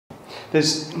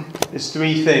There's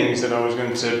three things that I was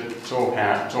going to talk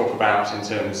about in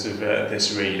terms of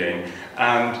this reading,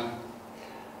 and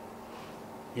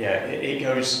yeah, it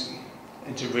goes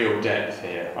into real depth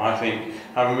here. I think,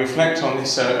 having reflected on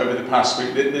this over the past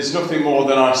week, there's nothing more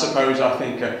than, I suppose, I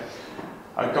think a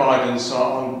guidance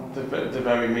on the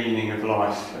very meaning of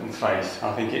life and faith.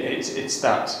 I think it's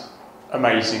that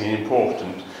amazing and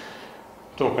important.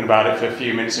 Talking about it for a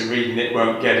few minutes and reading it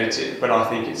won't get it, but I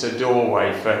think it's a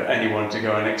doorway for anyone to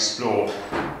go and explore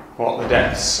what the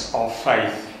depths of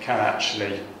faith can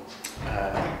actually,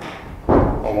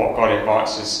 or what God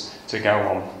invites us to go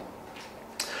on.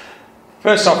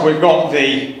 First off, we've got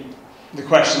the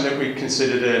question that we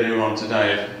considered earlier on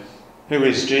today: who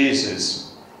is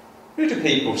Jesus? Who do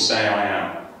people say I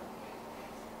am?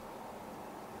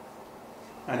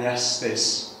 And he asks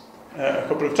this a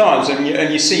couple of times, and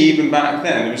you see even back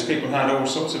then there was people who had all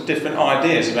sorts of different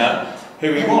ideas about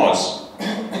who he was.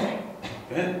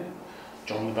 Yeah.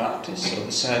 John the Baptist,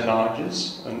 others say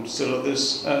Elijah's, and still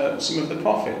others some of the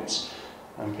prophets.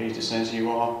 And Peter says,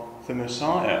 "You are the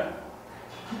Messiah."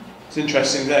 It's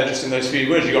interesting there, just in those few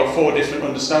words, you've got four different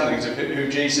understandings of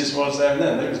who Jesus was there and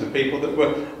then. There was the people that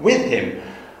were with him.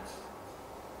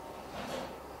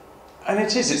 And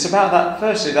it's about that,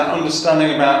 firstly, that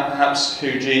understanding about perhaps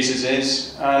who Jesus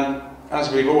is, and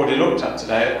as we've already looked at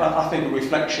today, I think a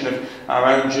reflection of our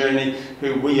own journey,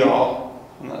 who we are,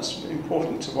 and that's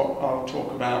important to what I'll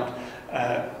talk about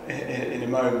in a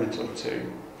moment or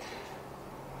two.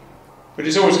 But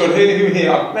it's always good, who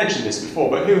here, I've mentioned this before,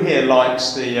 but who here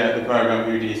likes the programme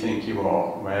Who Do You Think You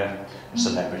Are, where a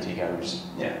celebrity goes?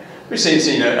 Yeah, we've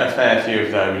seen a fair few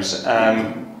of those.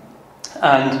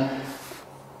 And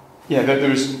yeah, there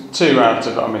was two out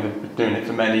of, I mean, they've been doing it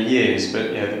for many years,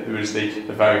 but yeah, there was the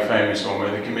very famous one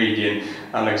where the comedian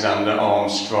Alexander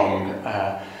Armstrong,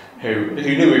 who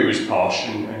knew he was posh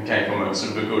and came from a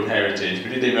sort of a good heritage,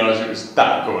 but he didn't realise it was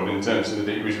that good in terms of that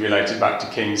it was related back to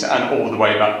kings and all the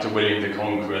way back to William the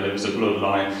Conqueror. There was a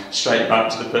bloodline straight back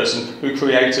to the person who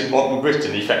created modern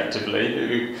Britain, effectively,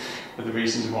 who were the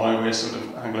reasons why we're sort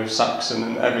of Anglo-Saxon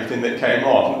and everything that came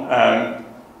on.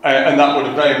 And that would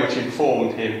have very much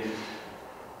informed him.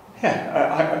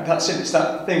 Yeah, that's it. It's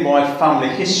that thing why family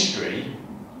history,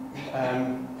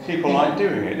 people like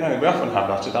doing it. No, we often have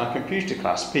that at our computer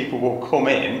class. People will come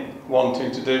in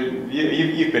wanting to do.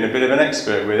 You've been a bit of an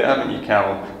expert with it, haven't you,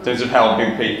 Carol, in terms of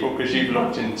helping people, because you've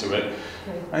looked into it.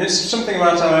 And it's something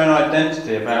about our own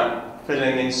identity, about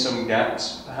filling in some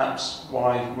gaps, perhaps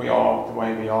why we are the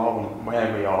way we are and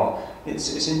where we are.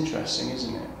 It's interesting,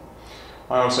 isn't it?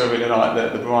 I also really like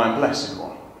the Brian Blessed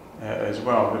one as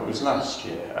well, that was last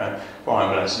year.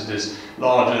 Brian Blessed is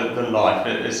larger than life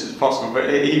as possible,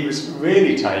 but he was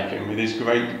really taken with his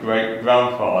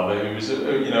great-great-grandfather, who was,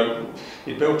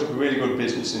 he built up a really good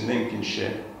business in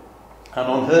Lincolnshire,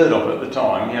 and unheard of at the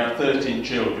time. He had 13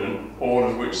 children, all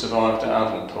of which survived to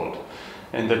adulthood.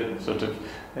 In the sort of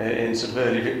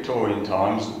early Victorian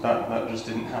times, that just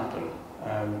didn't happen.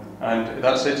 And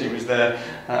that's it, he was there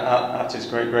at his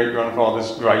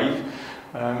great-great-grandfather's grave,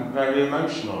 very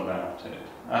emotional about it.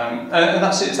 And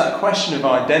that's it, it's that question of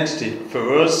identity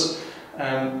for us,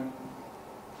 and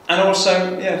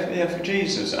also, for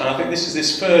Jesus. And I think this is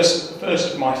this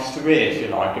first of my three, if you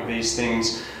like, of these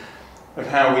things of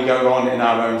how we go on in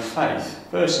our own faith.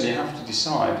 Firstly, you have to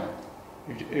decide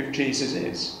who Jesus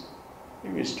is.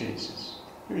 Who is Jesus?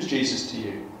 Who is Jesus to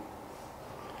you?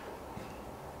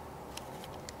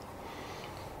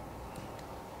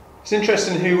 It's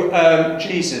interesting who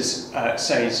Jesus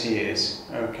says he is.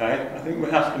 Okay, I think we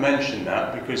have to mention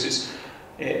that because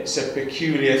it's a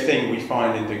peculiar thing we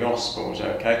find in the Gospels.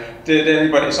 Okay, did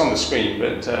anybody? It's on the screen,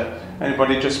 but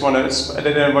anybody just want to?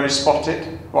 Did anybody spot it?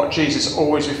 What Jesus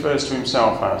always refers to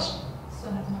himself as?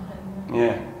 Son of man.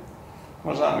 Yeah.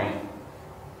 What does that mean?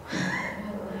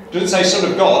 It doesn't say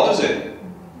Son of God, does it? It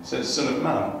says Son of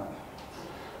Man.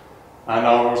 And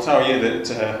I will tell you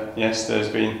that yes, there's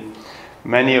been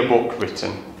many a book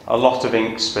written, a lot of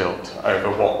ink spilt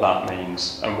over what that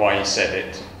means and why he said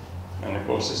it. And of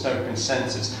course there's no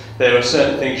consensus. There are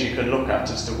certain things you can look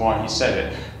at as to why he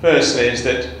said it. Firstly is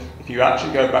that if you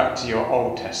actually go back to your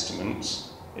Old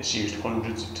Testaments, it's used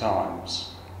hundreds of times.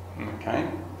 Okay?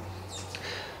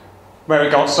 Where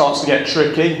it starts to get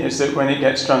tricky is that when it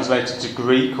gets translated to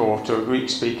Greek or to a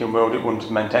Greek-speaking world, it wouldn't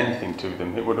have meant anything to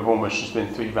them. It would have almost just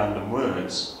been three random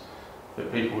words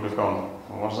that people would have gone,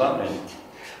 well, what does that mean?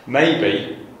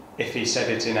 Maybe, if he said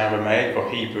it in Aramaic or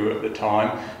Hebrew at the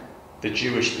time, the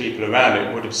Jewish people around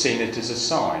it would have seen it as a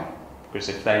sign, because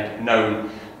if they'd known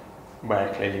where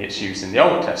clearly it's used in the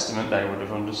Old Testament, they would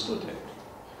have understood it.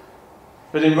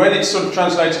 But when it's sort of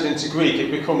translated into Greek,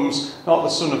 it becomes not the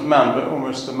Son of Man, but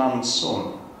almost the man's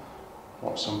son,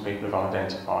 what some people have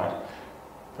identified.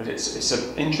 But it's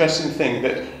an interesting thing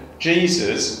that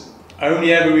Jesus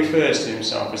only ever refers to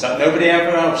himself as that. Nobody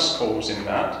ever else calls him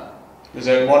that.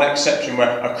 There's one exception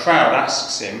where a crowd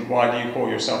asks him, why do you call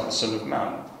yourself the Son of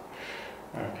Man?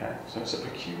 Okay, so it's a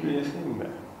peculiar thing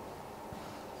there.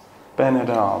 Ben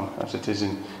Adam, as it is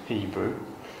in Hebrew.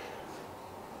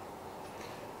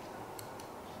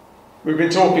 We've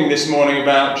been talking this morning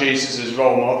about Jesus as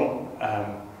role model,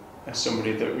 as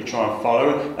somebody that we try and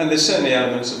follow, and there's certainly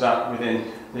elements of that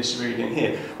within this reading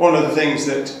here. One of the things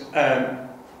that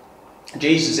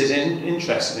Jesus is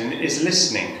interested in is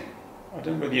listening. I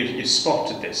don't know whether you've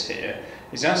spotted this here.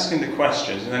 He's asking the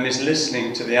questions, and then he's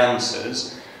listening to the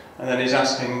answers, and then he's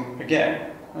asking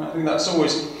again. And I think that's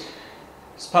always,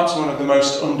 it's perhaps one of the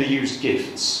most underused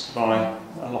gifts by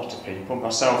a lot of people,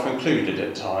 myself included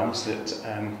at times,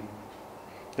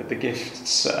 that the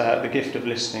gift of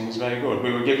listening is very good.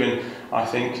 We were given, I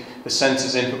think, the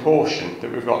senses in proportion,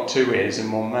 that we've got 2 ears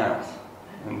and 1 mouth,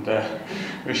 and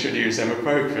we should use them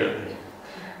appropriately.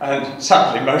 And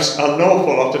sadly, an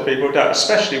awful lot of people don't,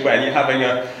 especially when you're having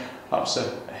perhaps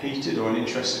a heated or an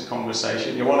interesting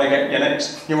conversation. You want to get your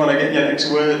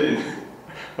next word in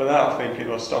without thinking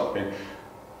or stopping.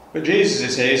 But Jesus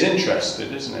is here. He's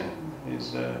interested, isn't he?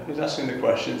 He's asking the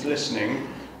questions, listening,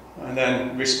 and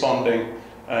then responding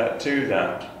to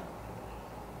that.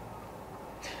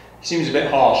 He seems a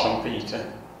bit harsh on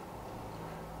Peter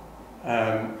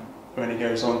when he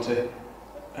goes on to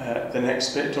the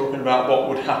next bit, talking about what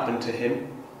would happen to him.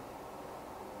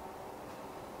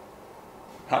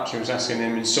 Perhaps he was asking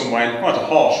him in some way, in quite a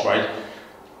harsh way,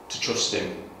 to trust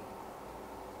him,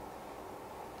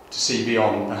 to see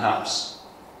beyond perhaps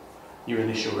your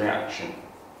initial reaction,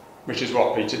 which is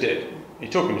what Peter did. He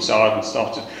took him aside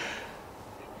and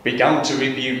began to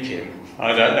rebuke him.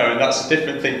 I don't know, and that's a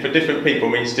different thing. For different people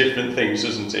means different things,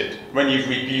 doesn't it? When you've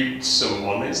rebuked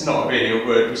someone, it's not really a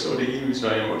word we sort of use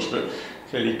very much, but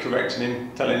clearly correcting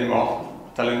him, telling him off,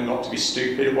 telling him not to be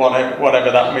stupid,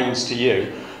 whatever that means to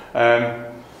you.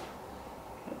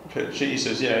 But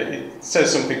Jesus, it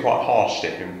says something quite harsh to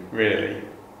him, really.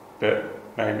 But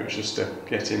maybe it was just to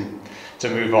get him to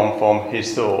move on from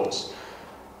his thoughts.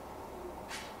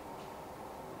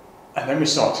 And then we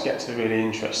start to get to the really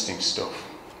interesting stuff.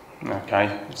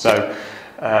 Okay, so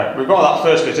we've got that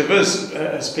first bit of us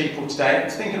as people today,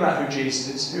 thinking about who Jesus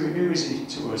is, who is he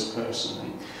to us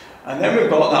personally. And then we've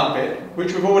got that bit,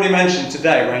 which we've already mentioned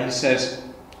today, where he says,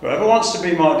 whoever wants to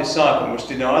be my disciple must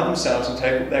deny themselves and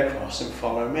take up their cross and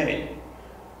follow me.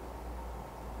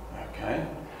 Okay.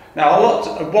 Now,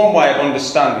 one way of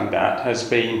understanding that has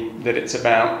been that it's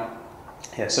about,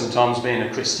 sometimes being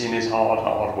a Christian is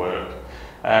hard work.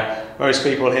 Most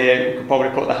people here could probably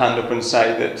put their hand up and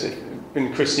say that if they've been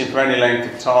a Christian for any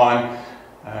length of time,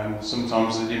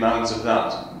 sometimes the demands of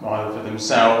that, either for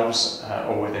themselves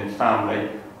or within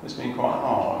family, has been quite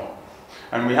hard.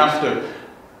 And we have to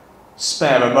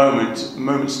spare a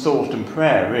moment's thought and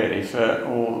prayer, really, for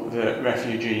all the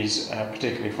refugees,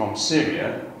 particularly from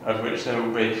Syria, of which there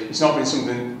will be. It's not been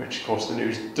something which, of course, the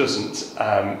news doesn't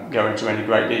go into any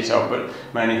great detail, but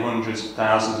many hundreds,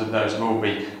 thousands of those will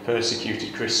be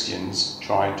persecuted Christians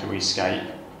trying to escape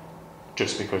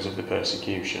just because of the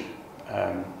persecution,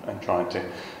 and trying to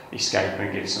escape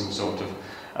and give some sort of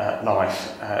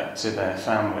life to their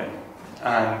family.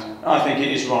 And I think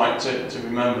it is right to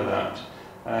remember that.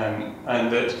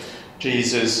 And that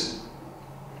Jesus,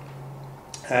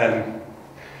 saying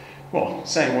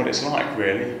what it's like,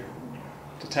 really,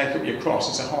 to take up your cross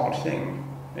is a hard thing.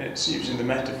 It's using the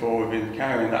metaphor of in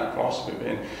carrying that cross, but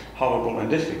being horrible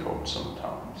and difficult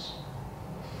sometimes.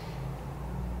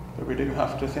 But we do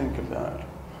have to think of that.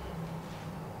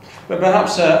 But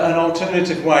perhaps an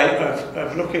alternative way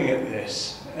of looking at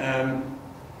this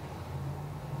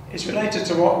is related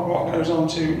to what goes on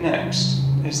to next.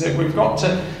 Is that we've got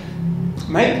to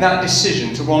make that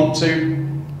decision to want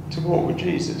to walk with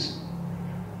Jesus.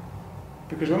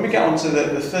 Because when we get on to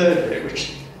the third bit,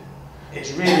 which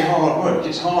is really hard work,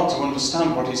 it's hard to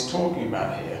understand what he's talking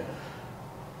about here.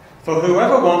 For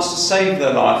whoever wants to save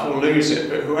their life will lose it,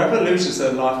 but whoever loses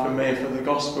their life for me and for the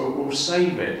gospel will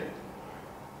save it.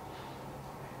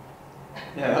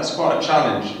 Yeah, that's quite a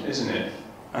challenge, isn't it?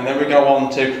 And then we go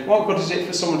on to, what good is it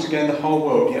for someone to gain the whole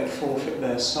world yet forfeit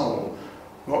their soul?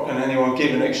 What can anyone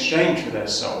give in exchange for their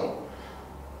soul?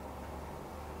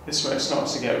 This way it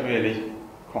starts to get really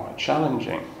quite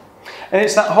challenging. And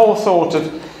it's that whole thought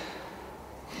of,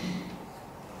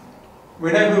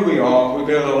 we know who we are, we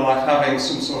build a life having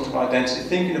some sort of identity,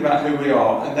 thinking about who we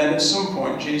are, and then at some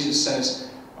point Jesus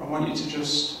says, I want you to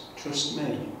just trust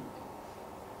me.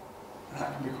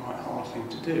 That can be quite a hard thing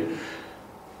to do.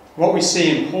 What we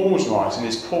see in Paul's writing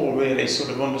is Paul really sort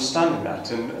of understanding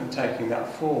that and taking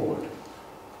that forward.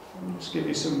 I'll just give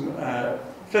you some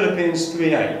Philippians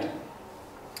 3:8.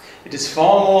 It is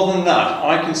far more than that.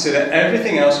 I consider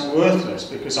everything else worthless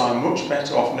because I am much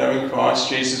better off knowing Christ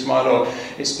Jesus my Lord.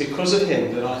 It's because of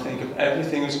him that I think of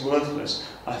everything as worthless.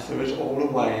 I threw it all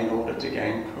away in order to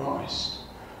gain Christ.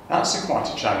 That's quite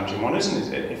a challenging one,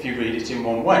 isn't it? If you read it in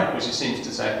one way, because he seems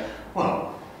to say,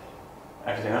 well,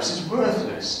 everything else is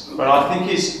worthless. But I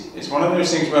think it's one of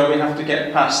those things where we have to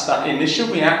get past that initial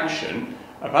reaction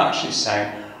of actually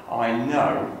saying, I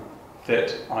know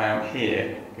that I am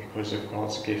here because of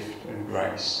God's gift and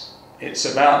grace. It's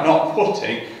about not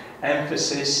putting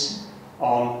emphasis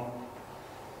on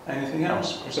anything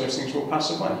else, because those things will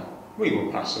pass away. We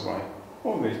will pass away.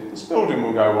 This building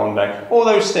will go one day. All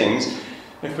those things,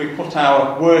 if we put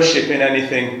our worship in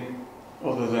anything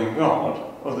other than God,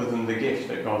 other than the gift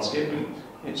that God's given,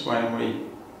 it's when we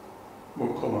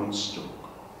will come unstuck.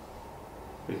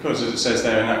 Because as it says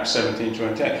there in Acts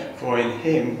 17:28, for in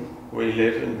him we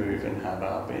live and move and have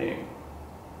our being.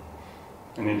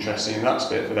 And interesting, that's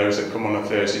bit for those that come on a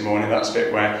Thursday morning, that's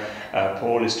bit where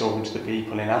Paul is talking to the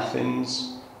people in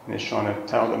Athens and he's trying to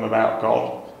tell them about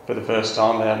God for the first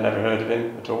time. They had never heard of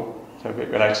him at all, so a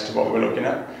bit related to what we're looking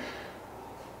at.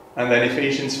 And then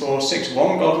Ephesians 4:6,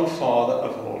 one God and Father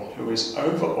of all, who is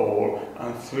over all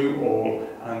and through all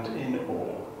and in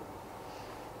all.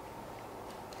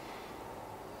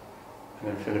 And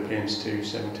then Philippians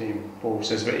 2:17, Paul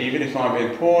says, but even if I'm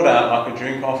being poured out like a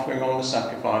drink offering on the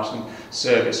sacrifice and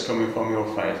service coming from your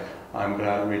faith, I'm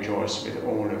glad and rejoice with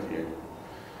all of you.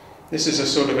 This is a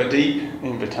sort of a deep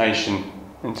invitation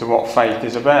into what faith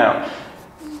is about.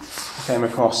 I came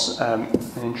across an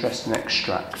interesting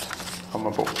extract from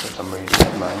a book that I'm reading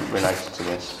at the moment related to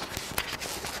this.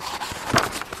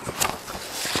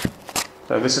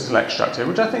 So this is an extract here,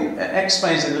 which I think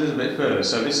explains it a little bit further.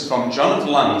 So this is from John of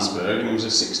Landsberg, and he was a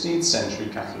 16th century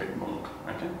Catholic monk.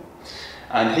 Okay?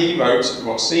 And he wrote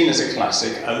what's seen as a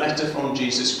classic, A Letter from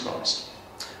Jesus Christ.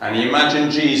 And he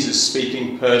imagined Jesus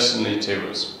speaking personally to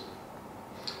us.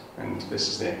 And this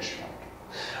is the extract.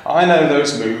 I know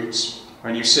those moods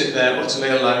when you sit there utterly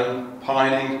alone,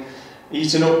 pining,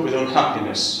 eaten up with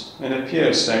unhappiness, in a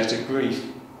pure state of grief.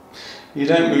 You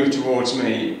don't move towards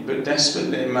me, but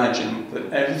desperately imagine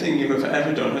that everything you have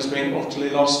ever done has been utterly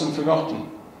lost and forgotten.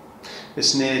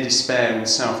 This near despair and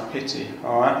self-pity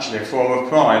are actually a form of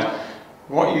pride.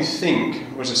 What you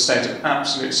think was a state of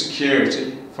absolute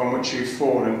security from which you've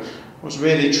fallen was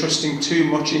really trusting too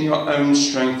much in your own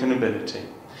strength and ability.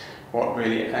 What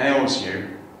really ails you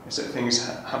is that things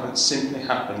haven't simply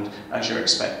happened as you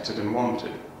expected and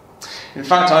wanted. In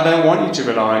fact, I don't want you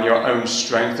to rely on your own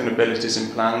strength and abilities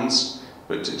and plans,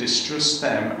 but to distrust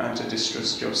them and to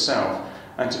distrust yourself,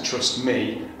 and to trust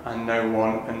me and no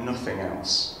one and nothing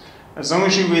else. As long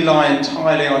as you rely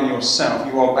entirely on yourself,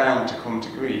 you are bound to come to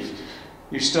grief.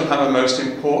 You still have a most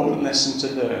important lesson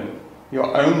to learn.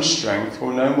 Your own strength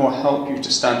will no more help you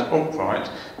to stand upright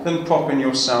than propping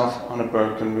yourself on a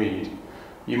broken reed.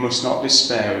 You must not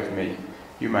despair of me.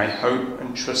 You may hope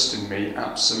and trust in me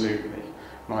absolutely.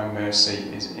 My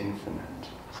mercy is infinite.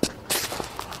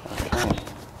 Okay.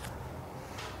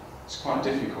 It's quite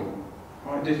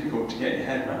difficult to get your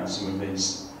head around some of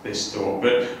this thought.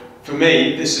 But for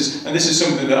me, this is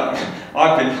something that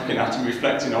I've been looking at and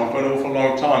reflecting on for an awful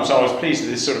long time. So I was pleased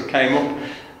that this sort of came up.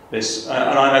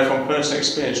 And I know from personal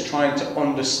experience, trying to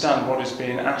understand what is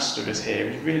being asked of us here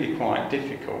is really quite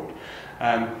difficult.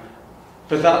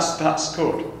 But that's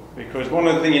good, because one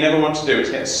of the things you never want to do is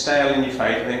get stale in your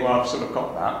faith and think, well, I've sort of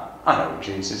got that. I know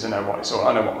Jesus, I know what it's all.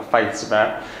 I know what my faith's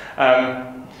about.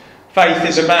 Faith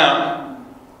is about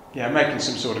making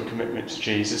some sort of commitment to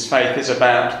Jesus. Faith is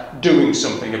about doing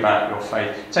something about your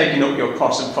faith. Taking up your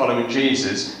cross and following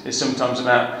Jesus is sometimes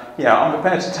about, I'm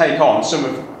prepared to take on some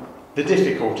of the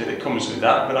difficulty that comes with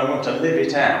that, but I want to live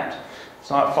it out. It's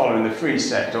like following the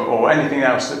precept or anything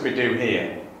else that we do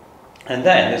here. And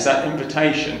then there's that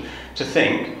invitation to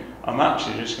think, I'm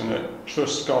actually just going to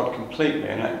trust God completely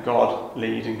and let God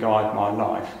lead and guide my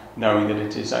life, knowing that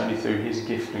it is only through his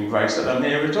gift and grace that I'm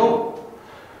here at all.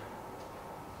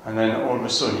 And then all of a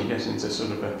sudden you get into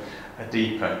sort of a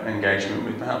deeper engagement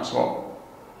with perhaps what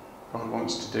God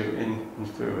wants to do in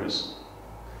and through us.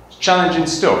 It's challenging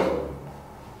stuff.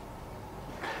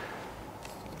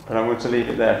 But I'm going to leave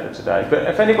it there for today. But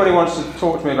if anybody wants to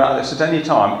talk to me about this at any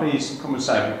time, please come and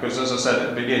say, because as I said at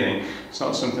the beginning, it's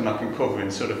not something I can cover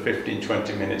in sort of 15,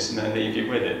 20 minutes and then leave you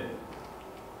with it.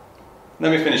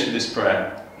 Let me finish with this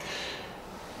prayer.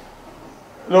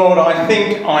 Lord, I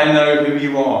think I know who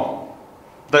you are,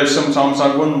 though sometimes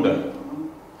I wonder.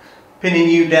 Pinning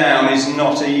you down is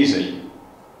not easy.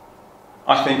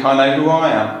 I think I know who I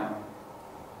am.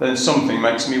 Then something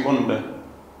makes me wonder.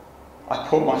 I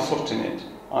put my foot in it.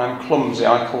 I am clumsy.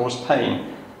 I cause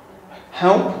pain.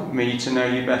 Help me to know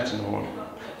you better, Lord,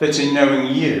 that in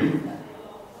knowing you,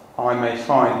 I may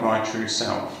find my true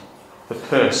self, the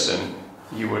person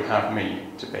you would have me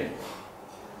to be.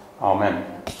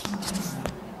 Amen.